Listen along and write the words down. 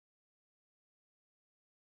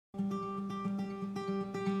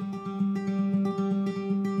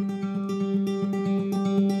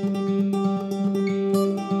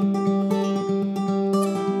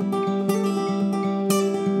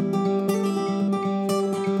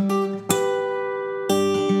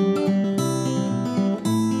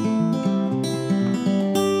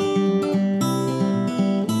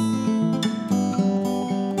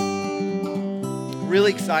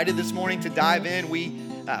excited this morning to dive in.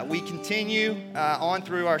 We continue on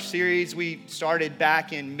through our series we started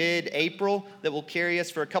back in mid-April that will carry us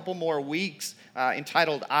for a couple more weeks,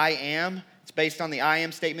 entitled I Am. It's based on the I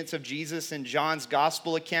Am statements of Jesus in John's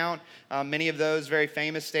gospel account. Many of those very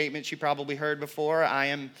famous statements you probably heard before. I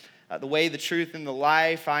am the way, the truth, and the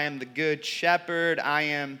life. I am the good shepherd. I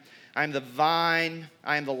am the vine.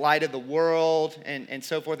 I am the light of the world, and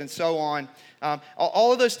so forth and so on.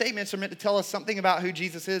 All of those statements are meant to tell us something about who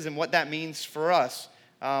Jesus is and what that means for us.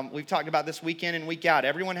 We've talked about this week in and week out.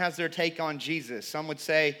 Everyone has their take on Jesus. Some would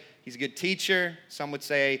say he's a good teacher. Some would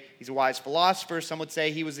say he's a wise philosopher. Some would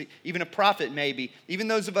say he was even a prophet, maybe. Even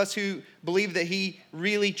those of us who believe that he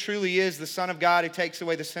really, truly is the Son of God who takes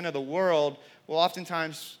away the sin of the world will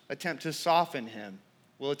oftentimes attempt to soften him.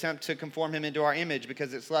 We'll attempt to conform him into our image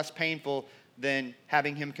because it's less painful than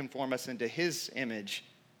having him conform us into his image.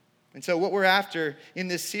 And so what we're after in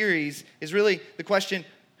this series is really the question,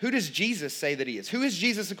 who does Jesus say that he is? Who is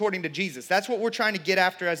Jesus according to Jesus? That's what we're trying to get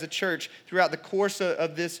after as a church throughout the course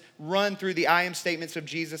of this run through the I Am statements of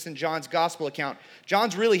Jesus in John's gospel account.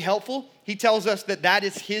 John's really helpful. He tells us that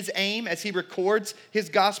is his aim as he records his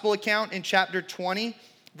gospel account in chapter 20,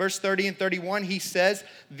 verse 30 and 31. He says,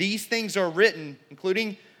 "These things are written,"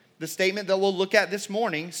 including the statement that we'll look at this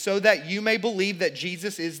morning, "so that you may believe that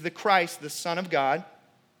Jesus is the Christ, the Son of God,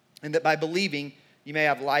 and that by believing you may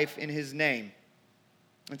have life in his name."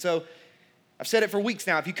 And so I've said it for weeks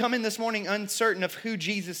now. If you come in this morning uncertain of who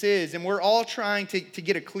Jesus is, and we're all trying to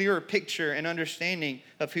get a clearer picture and understanding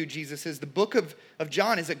of who Jesus is, the book of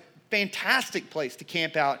John is a fantastic place to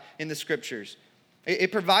camp out in the scriptures.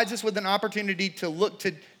 It provides us with an opportunity to look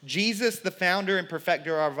to Jesus, the founder and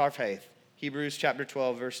perfecter of our faith. Hebrews chapter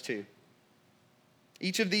 12, verse 2.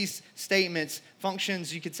 Each of these statements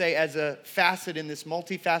functions, you could say, as a facet in this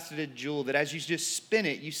multifaceted jewel that as you just spin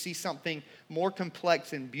it, you see something more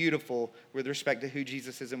complex and beautiful with respect to who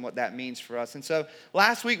Jesus is and what that means for us. And so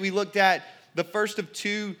last week we looked at the first of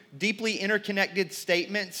two deeply interconnected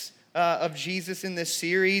statements of Jesus in this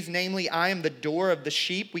series, namely, I am the door of the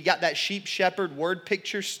sheep. We got that sheep shepherd word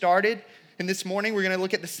picture started. And this morning we're going to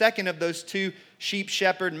look at the second of those two sheep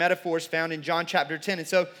shepherd metaphors found in John chapter 10. And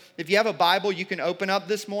so if you have a Bible, you can open up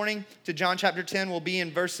this morning to John chapter 10. We'll be in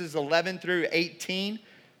verses 11 through 18.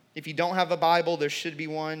 If you don't have a Bible, there should be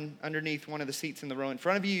one underneath one of the seats in the row in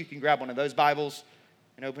front of you. You can grab one of those Bibles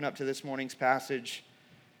and open up to this morning's passage.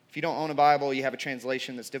 If you don't own a Bible, you have a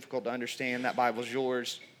translation that's difficult to understand, that Bible's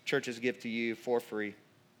yours. Church's gift to you for free.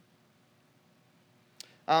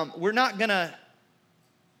 We're not gonna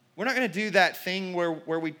do that thing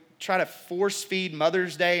where we try to force feed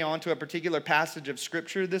Mother's Day onto a particular passage of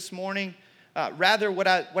Scripture this morning. Rather, what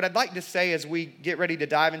I'd like to say as we get ready to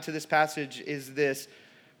dive into this passage is this: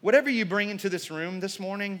 whatever you bring into this room this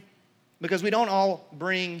morning, because we don't all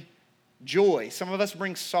bring joy. Some of us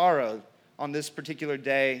bring sorrow on this particular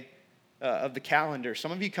day of the calendar.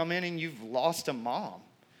 Some of you come in and you've lost a mom.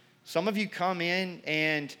 Some of you come in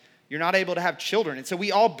and you're not able to have children. And so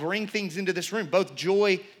we all bring things into this room, both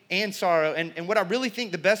joy and sorrow. And what I really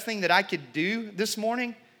think the best thing that I could do this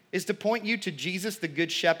morning is to point you to Jesus, the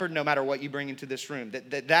Good Shepherd, no matter what you bring into this room.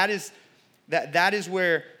 That is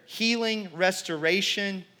where healing,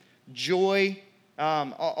 restoration, joy,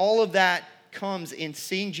 all of that comes in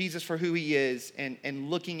seeing Jesus for who he is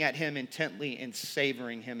and looking at him intently and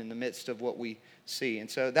savoring him in the midst of what we see.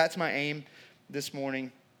 And so that's my aim this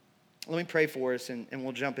morning. Let me pray for us, and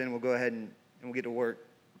we'll jump in. We'll go ahead and we'll get to work.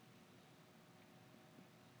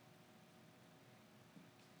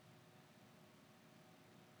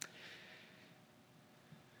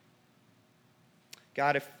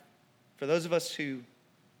 God, if for those of us who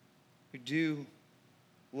do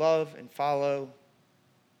love and follow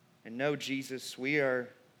and know Jesus, we are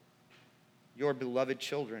your beloved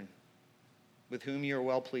children with whom you are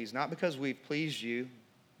well pleased, not because we've pleased you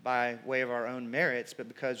by way of our own merits, but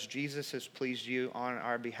because Jesus has pleased you on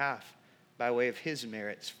our behalf by way of his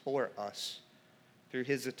merits for us through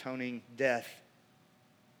his atoning death.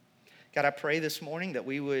 God, I pray this morning that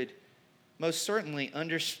we would most certainly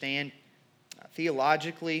understand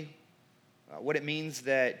theologically what it means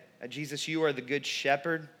that, Jesus, you are the good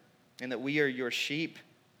shepherd and that we are your sheep.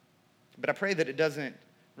 But I pray that it doesn't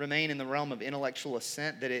remain in the realm of intellectual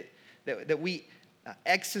assent, that we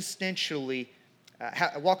existentially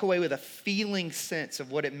walk away with a feeling sense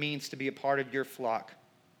of what it means to be a part of your flock,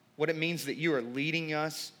 what it means that you are leading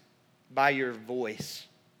us by your voice,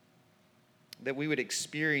 that we would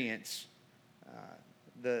experience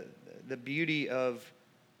the beauty of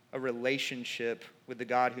a relationship with the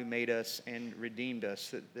God who made us and redeemed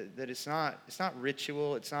us. That it's not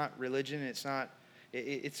ritual, it's not religion, it's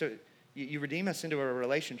You redeem us into a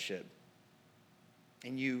relationship,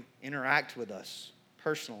 and you interact with us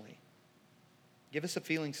personally. Give us a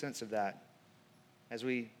feeling sense of that as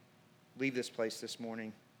we leave this place this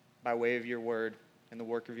morning by way of your word and the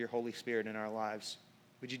work of your Holy Spirit in our lives.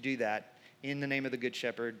 Would you do that? In the name of the Good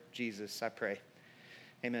Shepherd, Jesus, I pray.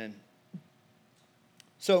 Amen.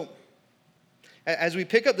 So, as we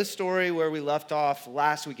pick up the story where we left off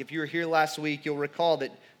last week, if you were here last week, you'll recall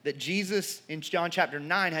that Jesus in John chapter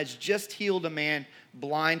 9 has just healed a man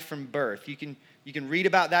blind from birth. You can read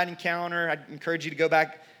about that encounter. I'd encourage you to go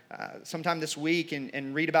back sometime this week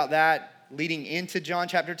and read about that leading into John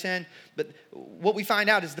chapter 10. But what we find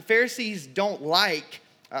out is the Pharisees don't like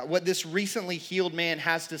what this recently healed man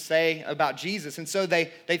has to say about Jesus. And so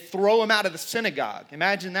they throw him out of the synagogue.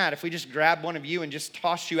 Imagine that, if we just grabbed one of you and just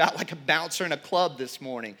tossed you out like a bouncer in a club this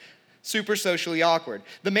morning. Super socially awkward.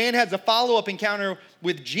 The man has a follow-up encounter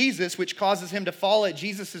with Jesus, which causes him to fall at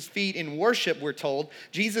Jesus' feet in worship, we're told.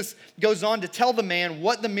 Jesus goes on to tell the man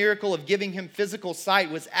what the miracle of giving him physical sight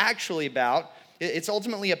was actually about. It's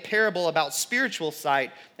ultimately a parable about spiritual sight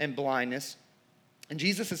and blindness. And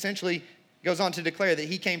Jesus essentially goes on to declare that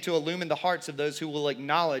he came to illumine the hearts of those who will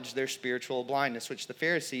acknowledge their spiritual blindness, which the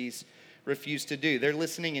Pharisees refuse to do. They're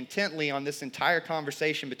listening intently on this entire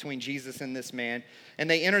conversation between Jesus and this man, and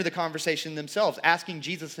they enter the conversation themselves, asking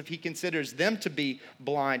Jesus if he considers them to be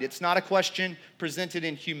blind. It's not a question presented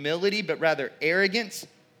in humility, but rather arrogance.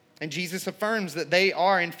 And Jesus affirms that they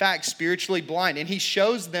are, in fact, spiritually blind, and he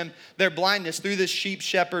shows them their blindness through this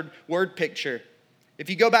sheep-shepherd word picture.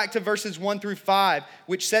 If you go back to verses 1 through 5,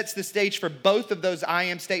 which sets the stage for both of those I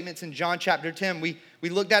am statements in John chapter 10, we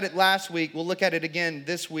looked at it last week. We'll look at it again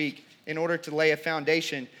this week in order to lay a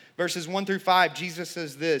foundation. Verses 1 through 5, Jesus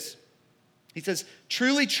says this. He says,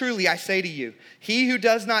 "Truly, truly, I say to you, he who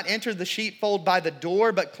does not enter the sheepfold by the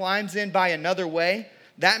door, but climbs in by another way,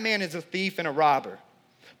 that man is a thief and a robber.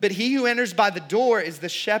 But he who enters by the door is the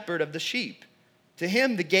shepherd of the sheep. To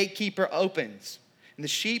him the gatekeeper opens, and the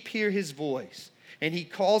sheep hear his voice. And he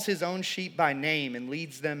calls his own sheep by name and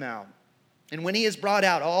leads them out. And when he has brought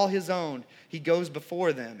out all his own, he goes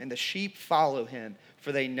before them, and the sheep follow him,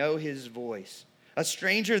 for they know his voice. A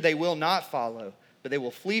stranger they will not follow, but they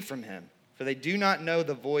will flee from him, for they do not know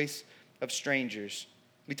the voice of strangers."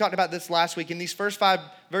 We talked about this last week. In these first 5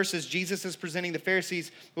 verses, Jesus is presenting the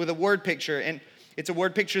Pharisees with a word picture, and it's a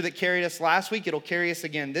word picture that carried us last week. It'll carry us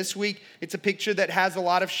again this week. It's a picture that has a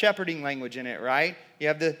lot of shepherding language in it, right? You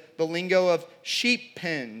have the lingo of sheep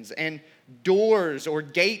pens and doors or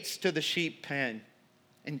gates to the sheep pen,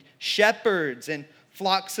 and shepherds and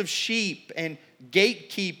flocks of sheep and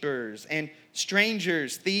gatekeepers and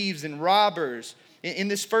strangers, thieves and robbers. In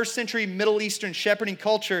this first century Middle Eastern shepherding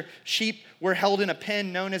culture, sheep were held in a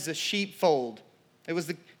pen known as a sheepfold. It was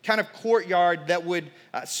the kind of courtyard that would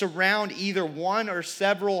surround either one or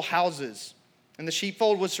several houses. And the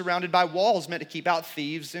sheepfold was surrounded by walls meant to keep out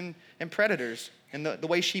thieves and predators. And the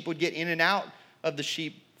way sheep would get in and out of the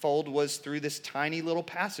sheepfold was through this tiny little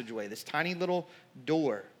passageway, this tiny little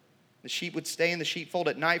door. The sheep would stay in the sheepfold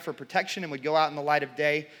at night for protection and would go out in the light of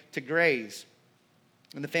day to graze.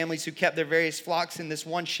 And the families who kept their various flocks in this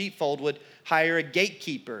one sheepfold would hire a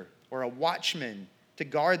gatekeeper or a watchman to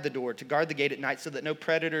guard the door, to guard the gate at night so that no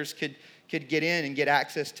predators could get in and get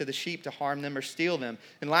access to the sheep to harm them or steal them.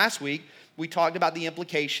 And last week, we talked about the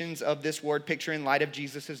implications of this word picture in light of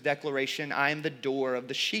Jesus' declaration, "I am the door of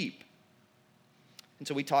the sheep." And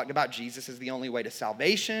so we talked about Jesus as the only way to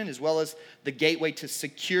salvation, as well as the gateway to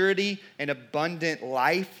security and abundant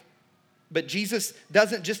life. But Jesus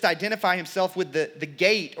doesn't just identify himself with the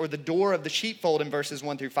gate or the door of the sheepfold in verses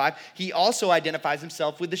 1 through 5. He also identifies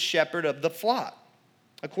himself with the shepherd of the flock.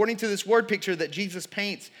 According to this word picture that Jesus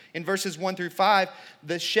paints in verses 1 through 5,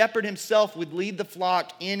 the shepherd himself would lead the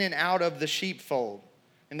flock in and out of the sheepfold.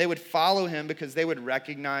 And they would follow him because they would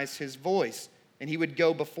recognize his voice. And he would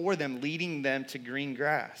go before them, leading them to green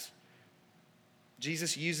grass.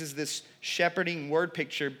 Jesus uses this shepherding word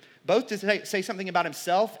picture both to say something about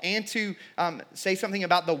himself and to say something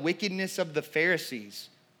about the wickedness of the Pharisees.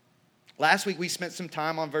 Last week, we spent some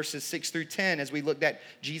time on verses 6 through 10 as we looked at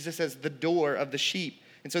Jesus as the door of the sheep.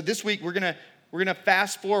 And so this week, we're gonna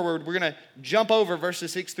fast forward. We're going to jump over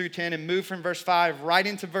verses 6 through 10 and move from verse 5 right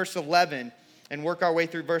into verse 11 and work our way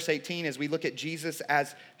through verse 18 as we look at Jesus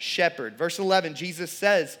as shepherd. Verse 11, Jesus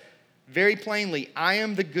says very plainly, "I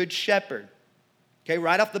am the good shepherd." Okay,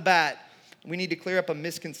 right off the bat, we need to clear up a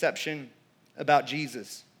misconception about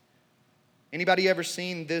Jesus. Anybody ever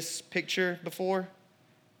seen this picture before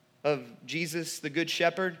of Jesus, the good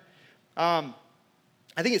shepherd?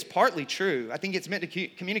 I think it's partly true. I think it's meant to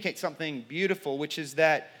communicate something beautiful, which is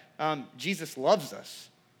that Jesus loves us.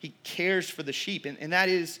 He cares for the sheep. And that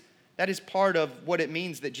is part of what it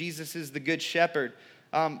means that Jesus is the good shepherd.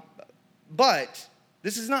 But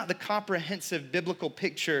this is not the comprehensive biblical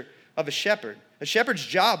picture of a shepherd. A shepherd's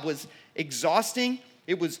job was exhausting.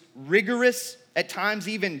 It was rigorous, at times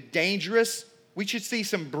even dangerous. We should see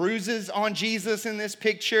some bruises on Jesus in this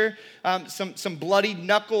picture. Some bloody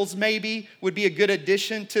knuckles maybe would be a good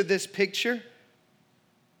addition to this picture.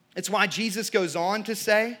 It's why Jesus goes on to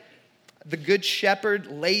say, the good shepherd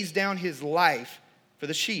lays down his life for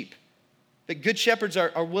the sheep. The good shepherds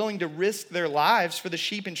are willing to risk their lives for the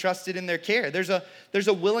sheep entrusted in their care. There's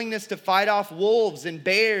a willingness to fight off wolves and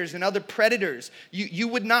bears and other predators. You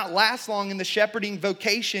would not last long in the shepherding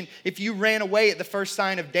vocation if you ran away at the first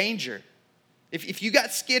sign of danger. If you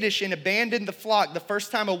got skittish and abandoned the flock the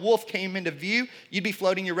first time a wolf came into view, you'd be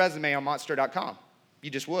floating your resume on monster.com. You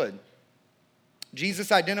just would.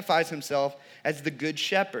 Jesus identifies himself as the good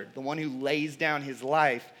shepherd, the one who lays down his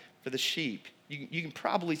life for the sheep. You can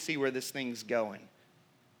probably see where this thing's going.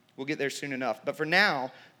 We'll get there soon enough. But for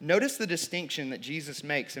now, notice the distinction that Jesus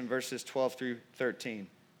makes in verses 12 through 13.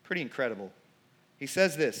 Pretty incredible. He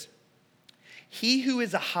says this, "He who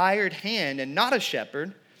is a hired hand and not a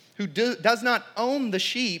shepherd, who does not own the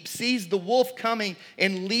sheep, sees the wolf coming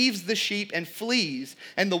and leaves the sheep and flees,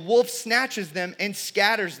 and the wolf snatches them and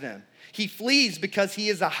scatters them. He flees because he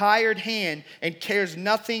is a hired hand and cares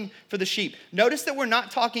nothing for the sheep." Notice that we're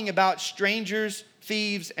not talking about strangers,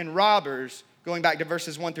 thieves, and robbers, going back to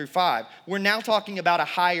verses 1 through 5. We're now talking about a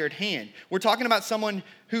hired hand. We're talking about someone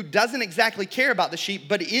who doesn't exactly care about the sheep,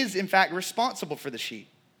 but is in fact responsible for the sheep.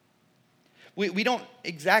 We don't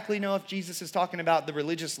exactly know if Jesus is talking about the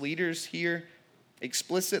religious leaders here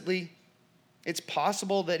explicitly. It's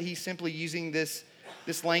possible that he's simply using this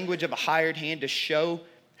language of a hired hand to show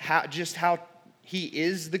how he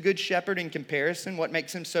is the good shepherd in comparison, what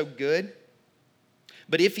makes him so good.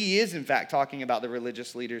 But if he is, in fact, talking about the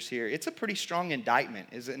religious leaders here, it's a pretty strong indictment,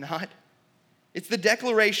 is it not? It's the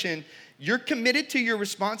declaration, you're committed to your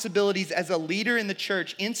responsibilities as a leader in the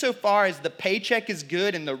church insofar as the paycheck is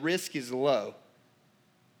good and the risk is low.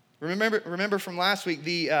 Remember from last week,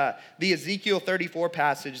 the Ezekiel 34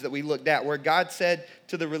 passage that we looked at, where God said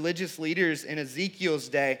to the religious leaders in Ezekiel's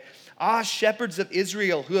day, "Ah, shepherds of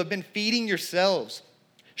Israel who have been feeding yourselves,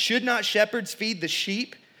 should not shepherds feed the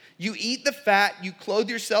sheep? You eat the fat, you clothe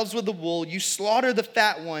yourselves with the wool, you slaughter the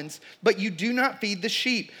fat ones, but you do not feed the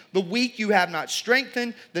sheep. The weak you have not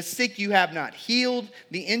strengthened, the sick you have not healed,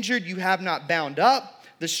 the injured you have not bound up,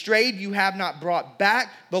 the strayed you have not brought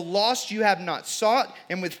back, the lost you have not sought,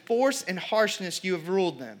 and with force and harshness you have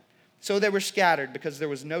ruled them." So they were scattered because there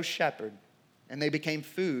was no shepherd, and they became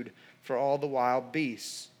food for all the wild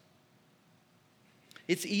beasts.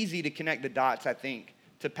 It's easy to connect the dots, I think,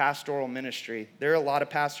 to pastoral ministry. There are a lot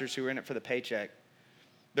of pastors who are in it for the paycheck.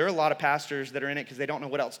 There are a lot of pastors that are in it because they don't know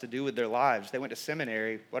what else to do with their lives. They went to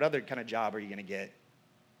seminary. What other kind of job are you going to get?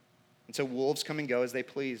 And so wolves come and go as they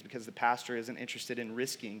please because the pastor isn't interested in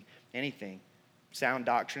risking anything. Sound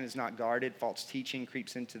doctrine is not guarded. False teaching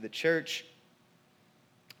creeps into the church.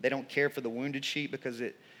 They don't care for the wounded sheep because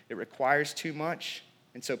it requires too much.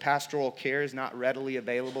 And so pastoral care is not readily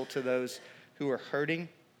available to those who are hurting.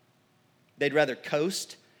 They'd rather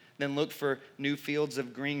coast than look for new fields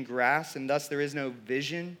of green grass, and thus there is no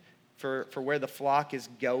vision for where the flock is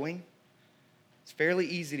going. It's fairly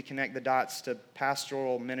easy to connect the dots to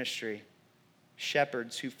pastoral ministry,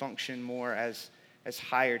 shepherds who function more as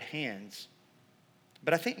hired hands.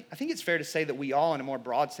 But I think it's fair to say that we all, in a more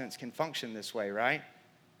broad sense, can function this way, right?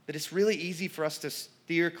 That it's really easy for us to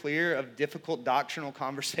steer clear of difficult doctrinal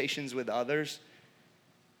conversations with others.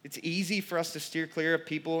 It's easy for us to steer clear of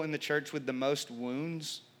people in the church with the most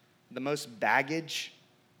wounds, the most baggage.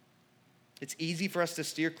 It's easy for us to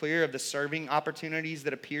steer clear of the serving opportunities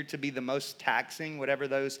that appear to be the most taxing, whatever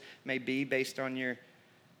those may be based on your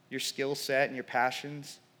skill set and your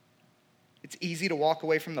passions. It's easy to walk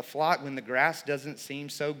away from the flock when the grass doesn't seem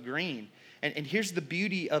so green. And here's the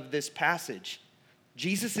beauty of this passage.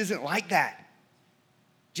 Jesus isn't like that.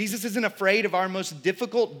 Jesus isn't afraid of our most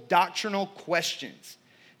difficult doctrinal questions.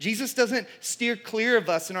 Jesus doesn't steer clear of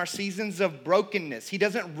us in our seasons of brokenness. He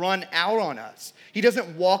doesn't run out on us. He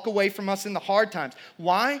doesn't walk away from us in the hard times.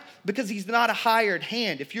 Why? Because he's not a hired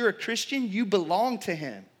hand. If you're a Christian, you belong to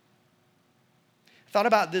him. I thought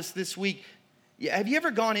about this week. Have you ever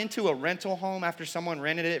gone into a rental home after someone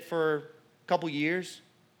rented it for a couple years?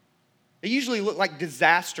 They usually look like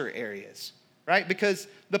disaster areas, right? Because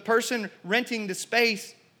the person renting the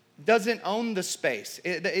space doesn't own the space.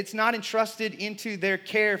 It's not entrusted into their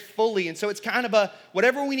care fully. And so it's kind of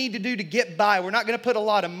whatever we need to do to get by. We're not going to put a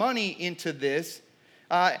lot of money into this.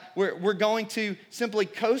 we're going to simply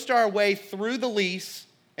coast our way through the lease,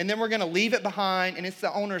 and then we're going to leave it behind, and it's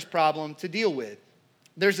the owner's problem to deal with.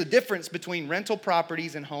 There's a difference between rental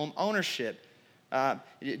properties and home ownership.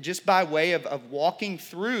 Just by way of walking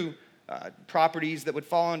through properties that would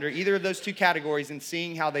fall under either of those two categories and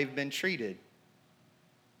seeing how they've been treated.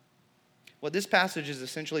 What this passage is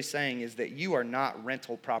essentially saying is that you are not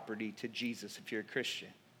rental property to Jesus if you're a Christian.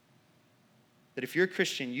 That if you're a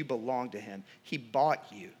Christian, you belong to him. He bought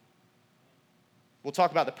you. We'll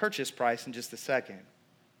talk about the purchase price in just a second.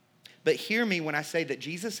 But hear me when I say that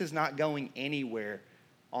Jesus is not going anywhere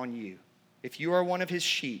on you. If you are one of his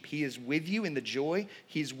sheep, he is with you in the joy.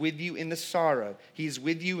 He is with you in the sorrow. He is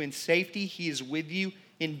with you in safety. He is with you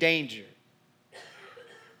in danger.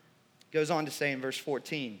 Goes on to say in verse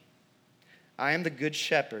 14, I am the good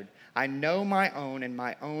shepherd. I know my own, and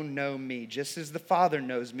my own know me, just as the Father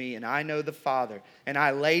knows me, and I know the Father. And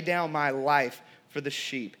I lay down my life for the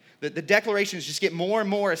sheep. The declarations just get more and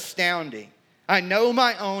more astounding. I know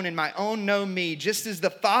my own, and my own know me, just as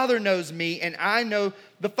the Father knows me, and I know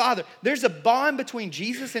the Father. There's a bond between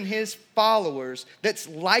Jesus and his followers that's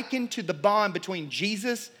likened to the bond between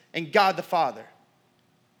Jesus and God the Father.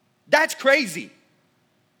 That's crazy.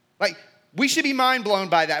 Like, we should be mind blown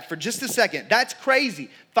by that for just a second. That's crazy.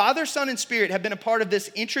 Father, Son, and Spirit have been a part of this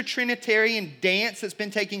intra-Trinitarian dance that's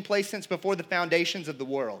been taking place since before the foundations of the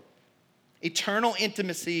world. Eternal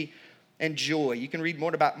intimacy and joy. You can read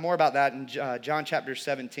more about that in John chapter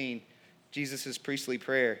 17, Jesus' priestly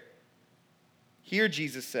prayer. Here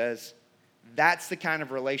Jesus says, that's the kind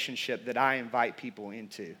of relationship that I invite people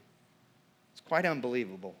into. It's quite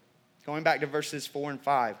unbelievable. Going back to verses 4 and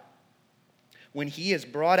 5. When he has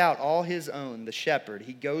brought out all his own, the shepherd,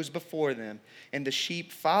 he goes before them, and the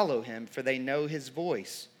sheep follow him, for they know his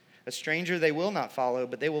voice. A stranger they will not follow,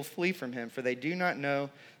 but they will flee from him, for they do not know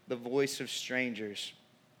the voice of strangers.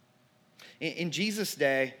 In Jesus'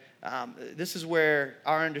 day, this is where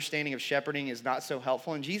our understanding of shepherding is not so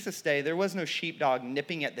helpful. In Jesus' day, there was no sheepdog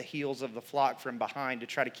nipping at the heels of the flock from behind to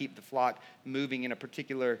try to keep the flock moving in a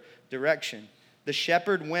particular direction. The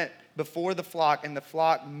shepherd went before the flock, and the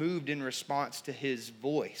flock moved in response to his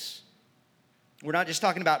voice. We're not just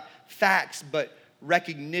talking about facts, but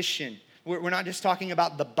recognition. We're not just talking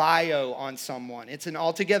about the bio on someone. It's an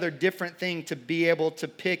altogether different thing to be able to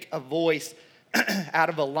pick a voice out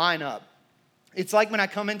of a lineup. It's like when I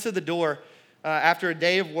come into the door after a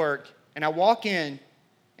day of work, and I walk in,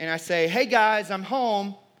 and I say, hey guys, I'm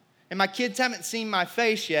home, and my kids haven't seen my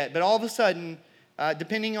face yet, but all of a sudden,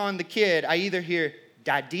 depending on the kid, I either hear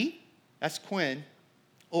Daddy, that's Quinn,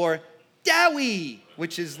 or Dowie,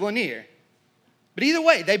 which is Lanier. But either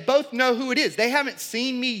way, they both know who it is. They haven't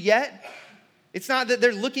seen me yet. It's not that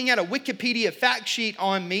they're looking at a Wikipedia fact sheet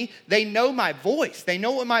on me. They know my voice. They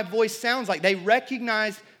know what my voice sounds like. They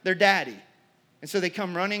recognize their daddy. And so they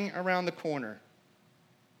come running around the corner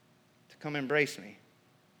to come embrace me.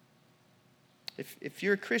 If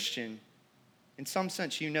you're a Christian, in some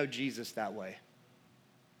sense, you know Jesus that way.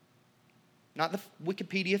 Not the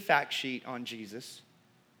Wikipedia fact sheet on Jesus,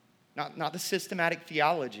 not the systematic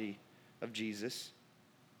theology of Jesus,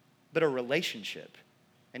 but a relationship,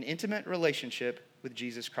 an intimate relationship with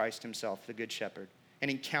Jesus Christ himself, the Good Shepherd. An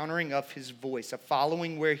encountering of his voice, a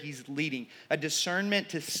following where he's leading, a discernment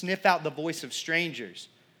to sniff out the voice of strangers,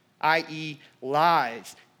 i.e.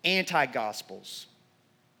 lies, anti-gospels.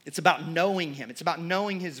 It's about knowing him. It's about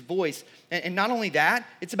knowing his voice. And not only that,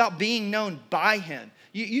 it's about being known by him.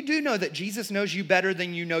 You do know that Jesus knows you better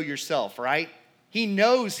than you know yourself, right? He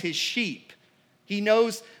knows his sheep. He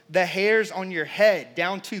knows the hairs on your head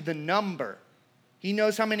down to the number. He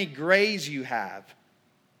knows how many grays you have.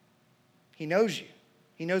 He knows you.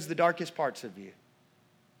 He knows the darkest parts of you.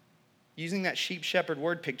 Using that sheep shepherd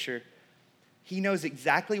word picture, he knows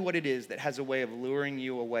exactly what it is that has a way of luring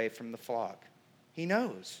you away from the flock. He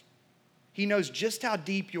knows. He knows just how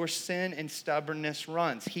deep your sin and stubbornness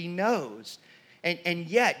runs. He knows. And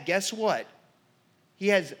yet, guess what? He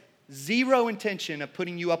has zero intention of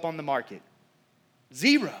putting you up on the market.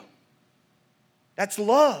 Zero. That's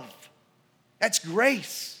love. That's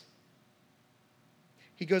grace.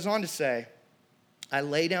 He goes on to say, I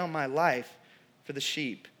lay down my life for the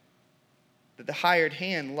sheep. That the hired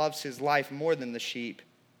hand loves his life more than the sheep,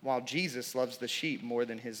 while Jesus loves the sheep more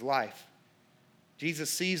than his life. Jesus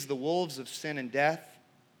sees the wolves of sin and death,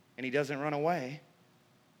 and he doesn't run away.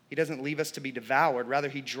 He doesn't leave us to be devoured. Rather,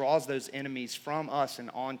 he draws those enemies from us and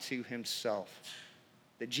onto himself.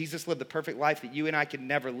 That Jesus lived the perfect life that you and I could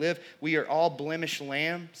never live. We are all blemished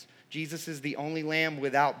lambs. Jesus is the only lamb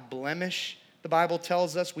without blemish. The Bible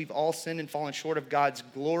tells us we've all sinned and fallen short of God's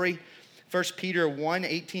glory. 1 Peter 1,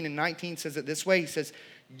 18 and 19 says it this way. He says,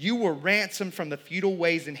 you were ransomed from the futile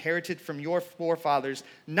ways inherited from your forefathers,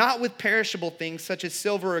 not with perishable things such as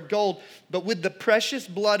silver or gold, but with the precious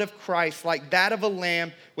blood of Christ, like that of a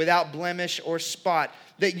lamb without blemish or spot.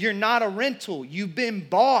 That you're not a rental, you've been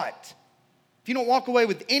bought. If you don't walk away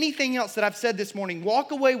with anything else that I've said this morning,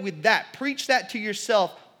 walk away with that. Preach that to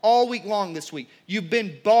yourself all week long this week. You've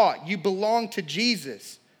been bought. You belong to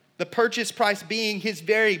Jesus. The purchase price being his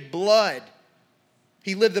very blood.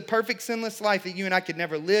 He lived the perfect sinless life that you and I could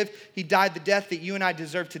never live. He died the death that you and I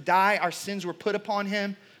deserve to die. Our sins were put upon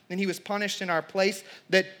him, and he was punished in our place.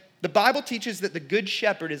 That the Bible teaches that the good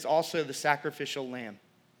shepherd is also the sacrificial lamb.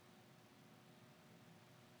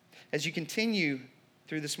 As you continue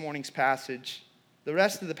through this morning's passage, the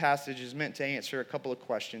rest of the passage is meant to answer a couple of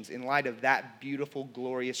questions in light of that beautiful,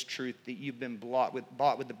 glorious truth that you've been bought with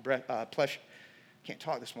the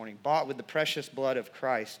precious blood of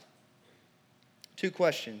Christ. Two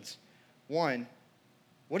questions. One,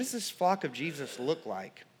 what does this flock of Jesus look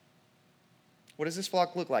like? What does this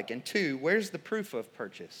flock look like? And two, where's the proof of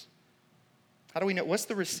purchase? How do we know? What's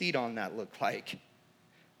the receipt on that look like?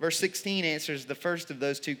 Verse 16 answers the first of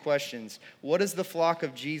those two questions. What does the flock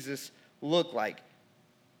of Jesus look like?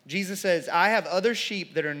 Jesus says, I have other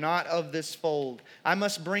sheep that are not of this fold. I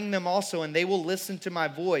must bring them also, and they will listen to my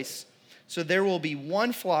voice. So there will be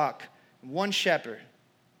one flock, one shepherd.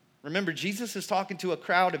 Remember, Jesus is talking to a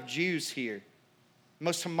crowd of Jews here. The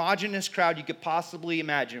most homogeneous crowd you could possibly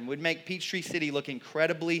imagine. Would make Peachtree City look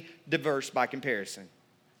incredibly diverse by comparison.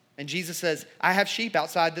 And Jesus says, I have sheep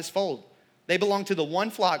outside this fold. They belong to the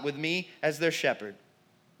one flock with me as their shepherd.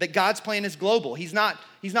 That God's plan is global. He's not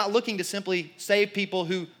looking to simply save people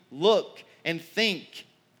who look and think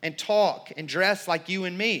and talk and dress like you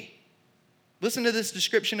and me. Listen to this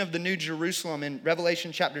description of the New Jerusalem in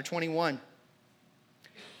Revelation chapter 21.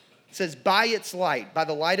 It says, by its light, by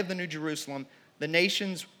the light of the New Jerusalem, the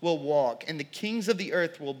nations will walk, and the kings of the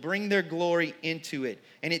earth will bring their glory into it.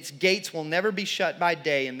 And its gates will never be shut by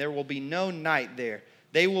day, and there will be no night there.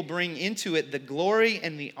 They will bring into it the glory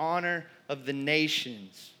and the honor of the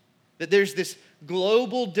nations. That there's this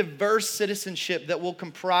global, diverse citizenship that will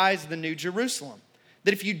comprise the New Jerusalem.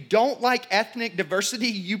 That if you don't like ethnic diversity,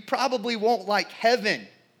 you probably won't like heaven.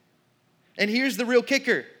 And here's the real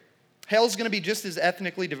kicker. Hell's going to be just as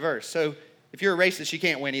ethnically diverse. So if you're a racist, you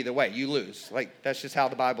can't win either way. You lose. That's just how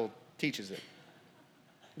the Bible teaches it.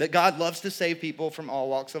 That God loves to save people from all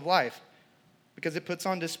walks of life because it puts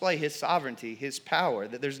on display his sovereignty, his power,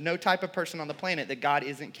 that there's no type of person on the planet that God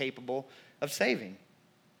isn't capable of saving.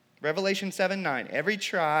 Revelation 7:9, every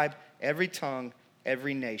tribe, every tongue,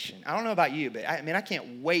 every nation. I don't know about you, but I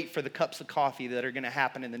can't wait for the cups of coffee that are going to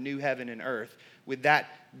happen in the new heaven and earth with that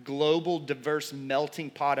global, diverse, melting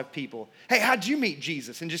pot of people. Hey, how'd you meet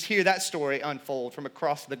Jesus? And just hear that story unfold from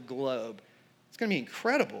across the globe. It's going to be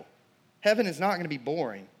incredible. Heaven is not going to be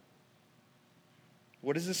boring.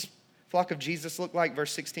 What does this flock of Jesus look like?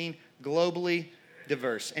 Verse 16, globally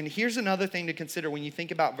diverse. And here's another thing to consider when you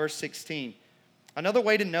think about verse 16. Another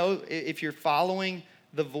way to know if you're following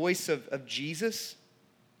the voice of Jesus,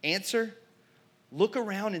 answer, look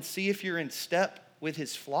around and see if you're in step with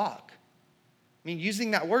his flock. I mean,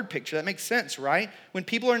 using that word picture, that makes sense, right? When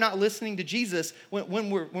people are not listening to Jesus, when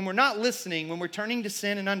we're not listening, when we're turning to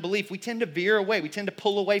sin and unbelief, we tend to veer away. We tend to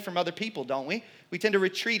pull away from other people, don't we? We tend to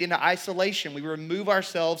retreat into isolation. We remove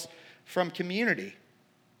ourselves from community.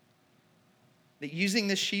 That using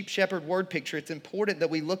this sheep shepherd word picture, it's important that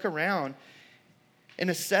we look around and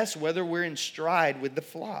assess whether we're in stride with the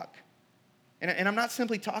flock. And I'm not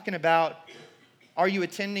simply talking about, are you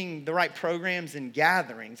attending the right programs and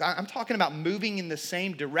gatherings? I'm talking about moving in the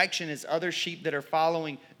same direction as other sheep that are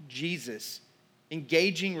following Jesus,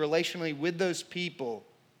 engaging relationally with those people,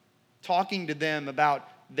 talking to them about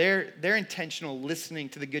their intentional listening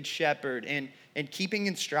to the Good Shepherd and keeping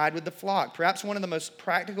in stride with the flock. Perhaps one of the most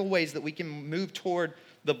practical ways that we can move toward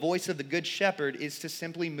the voice of the Good Shepherd is to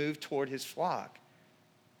simply move toward his flock.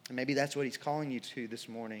 And maybe that's what he's calling you to this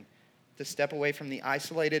morning, to step away from the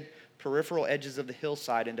isolated peripheral edges of the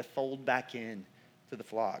hillside and to fold back in to the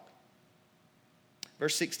flock.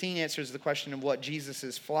 Verse 16 answers the question of what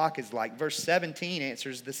Jesus' flock is like. Verse 17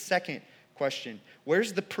 answers the second question.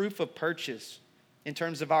 Where's the proof of purchase in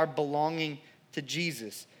terms of our belonging to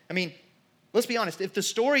Jesus? I mean, let's be honest. If the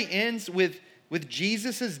story ends with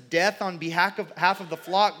Jesus' death on behalf of the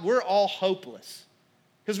flock, we're all hopeless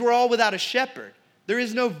because we're all without a shepherd. There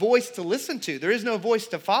is no voice to listen to. There is no voice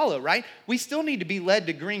to follow, right? We still need to be led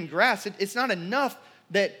to green grass. It's not enough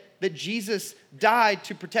that Jesus died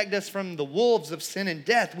to protect us from the wolves of sin and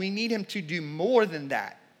death. We need him to do more than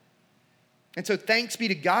that. And so thanks be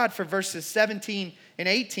to God for verses 17 and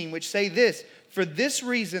 18, which say this: "For this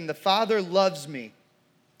reason the Father loves me,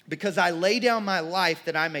 because I lay down my life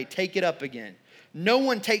that I may take it up again. No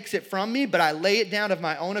one takes it from me, but I lay it down of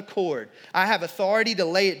my own accord. I have authority to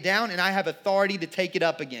lay it down, and I have authority to take it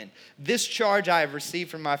up again. This charge I have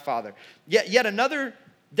received from my Father." Yet another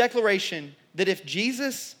declaration that if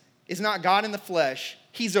Jesus is not God in the flesh,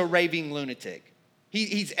 he's a raving lunatic.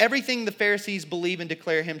 He's everything the Pharisees believe and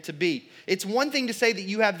declare him to be. It's one thing to say that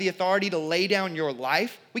you have the authority to lay down your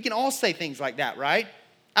life. We can all say things like that, right?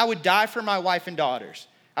 I would die for my wife and daughters.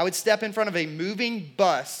 I would step in front of a moving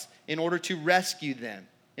bus in order to rescue them,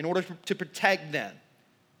 in order to protect them.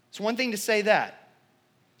 It's one thing to say that.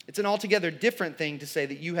 It's an altogether different thing to say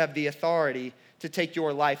that you have the authority to take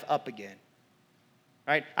your life up again.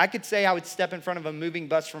 Right? I could say I would step in front of a moving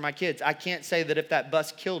bus for my kids. I can't say that if that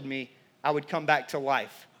bus killed me, I would come back to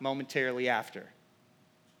life momentarily after.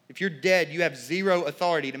 If you're dead, you have zero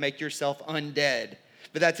authority to make yourself undead.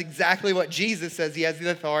 But that's exactly what Jesus says he has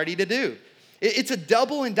the authority to do. It's a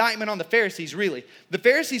double indictment on the Pharisees, really. The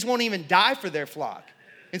Pharisees won't even die for their flock.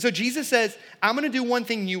 And so Jesus says, I'm going to do one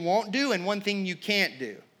thing you won't do and one thing you can't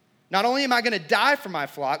do. Not only am I going to die for my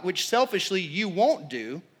flock, which selfishly you won't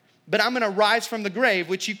do, but I'm going to rise from the grave,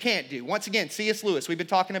 which you can't do. Once again, C.S. Lewis, we've been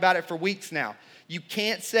talking about it for weeks now. You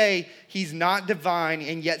can't say he's not divine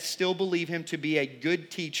and yet still believe him to be a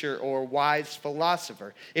good teacher or a wise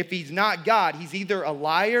philosopher. If he's not God, he's either a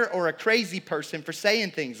liar or a crazy person for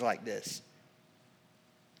saying things like this.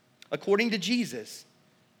 According to Jesus,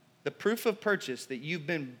 the proof of purchase that you've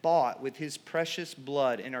been bought with his precious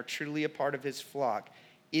blood and are truly a part of his flock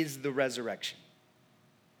is the resurrection.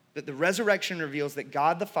 That the resurrection reveals that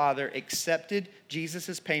God the Father accepted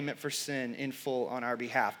Jesus' payment for sin in full on our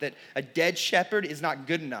behalf. That a dead shepherd is not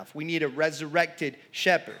good enough. We need a resurrected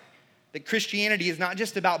shepherd. That Christianity is not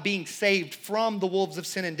just about being saved from the wolves of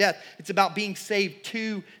sin and death. It's about being saved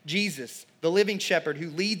to Jesus, the living shepherd who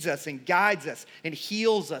leads us and guides us and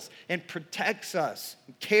heals us and protects us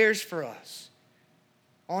and cares for us.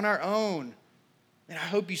 On our own, and I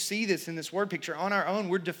hope you see this in this word picture, on our own,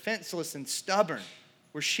 we're defenseless and stubborn.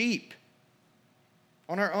 We're sheep.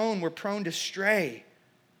 On our own, we're prone to stray.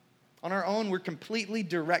 On our own, we're completely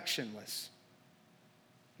directionless.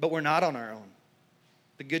 But we're not on our own.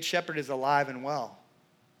 The Good Shepherd is alive and well.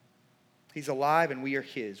 He's alive and we are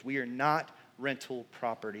his. We are not rental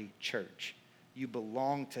property, church. You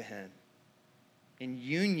belong to him. In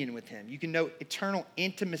union with him. You can know eternal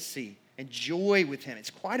intimacy and joy with him. It's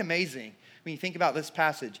quite amazing when you think about this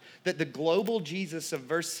passage, that the global Jesus of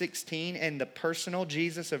verse 16 and the personal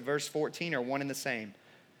Jesus of verse 14 are one and the same.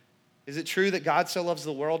 Is it true that God so loves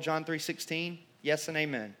the world, John 3:16? Yes and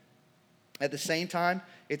amen. At the same time,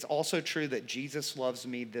 it's also true that Jesus loves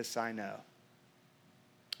me, this I know.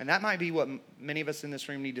 And that might be what many of us in this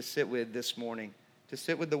room need to sit with this morning, to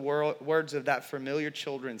sit with the words of that familiar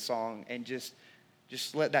children's song and just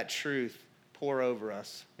let that truth pour over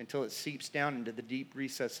us until it seeps down into the deep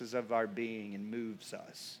recesses of our being and moves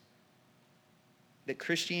us. That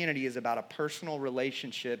Christianity is about a personal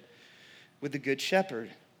relationship with the Good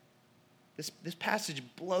Shepherd. This passage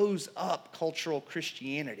blows up cultural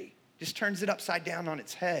Christianity, just turns it upside down on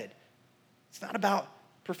its head. It's not about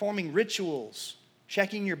performing rituals,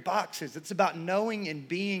 checking your boxes. It's about knowing and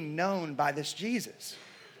being known by this Jesus,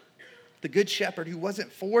 the Good Shepherd who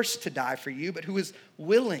wasn't forced to die for you, but who was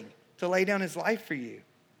willing to lay down his life for you.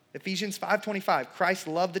 Ephesians 5:25, Christ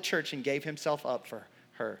loved the church and gave himself up for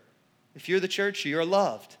her. If you're the church, you're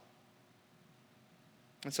loved.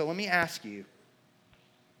 And so let me ask you,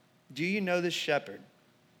 do you know this shepherd?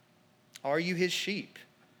 Are you his sheep?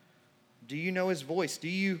 Do you know his voice? Do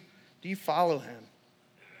you follow him?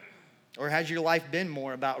 Or has your life been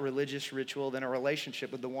more about religious ritual than a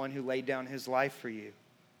relationship with the one who laid down his life for you?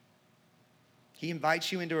 He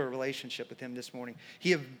invites you into a relationship with him this morning.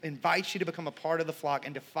 He invites you to become a part of the flock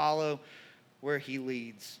and to follow where he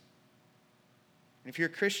leads. And if you're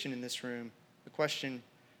a Christian in this room, the question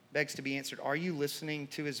begs to be answered. Are you listening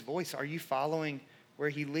to his voice? Are you following where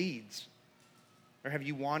he leads? Or have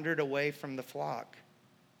you wandered away from the flock?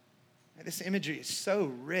 This imagery is so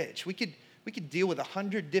rich. We could deal with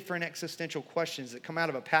 100 different existential questions that come out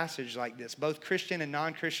of a passage like this, both Christian and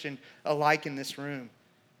non-Christian alike in this room.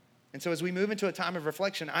 And so as we move into a time of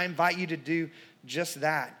reflection, I invite you to do just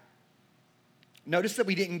that. Notice that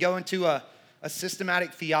we didn't go into a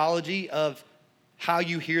systematic theology of how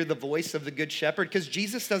you hear the voice of the Good Shepherd, because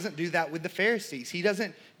Jesus doesn't do that with the Pharisees. He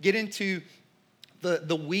doesn't get into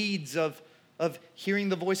the weeds of of hearing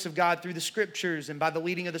the voice of God through the scriptures and by the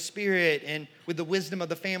leading of the Spirit and with the wisdom of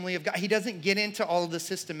the family of God. He doesn't get into all of the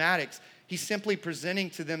systematics. He's simply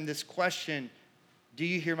presenting to them this question: do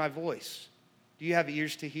you hear my voice? Do you have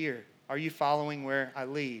ears to hear? Are you following where I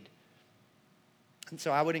lead? And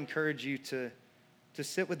so I would encourage you to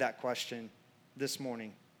sit with that question this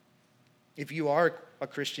morning. If you are a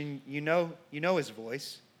Christian, you know his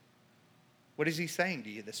voice. What is he saying to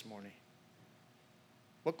you this morning?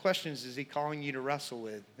 What questions is he calling you to wrestle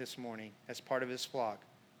with this morning as part of his flock?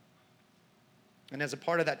 And as a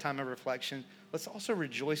part of that time of reflection, let's also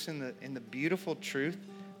rejoice in the beautiful truth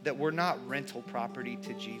that we're not rental property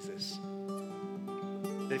to Jesus.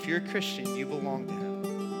 That if you're a Christian, you belong to him.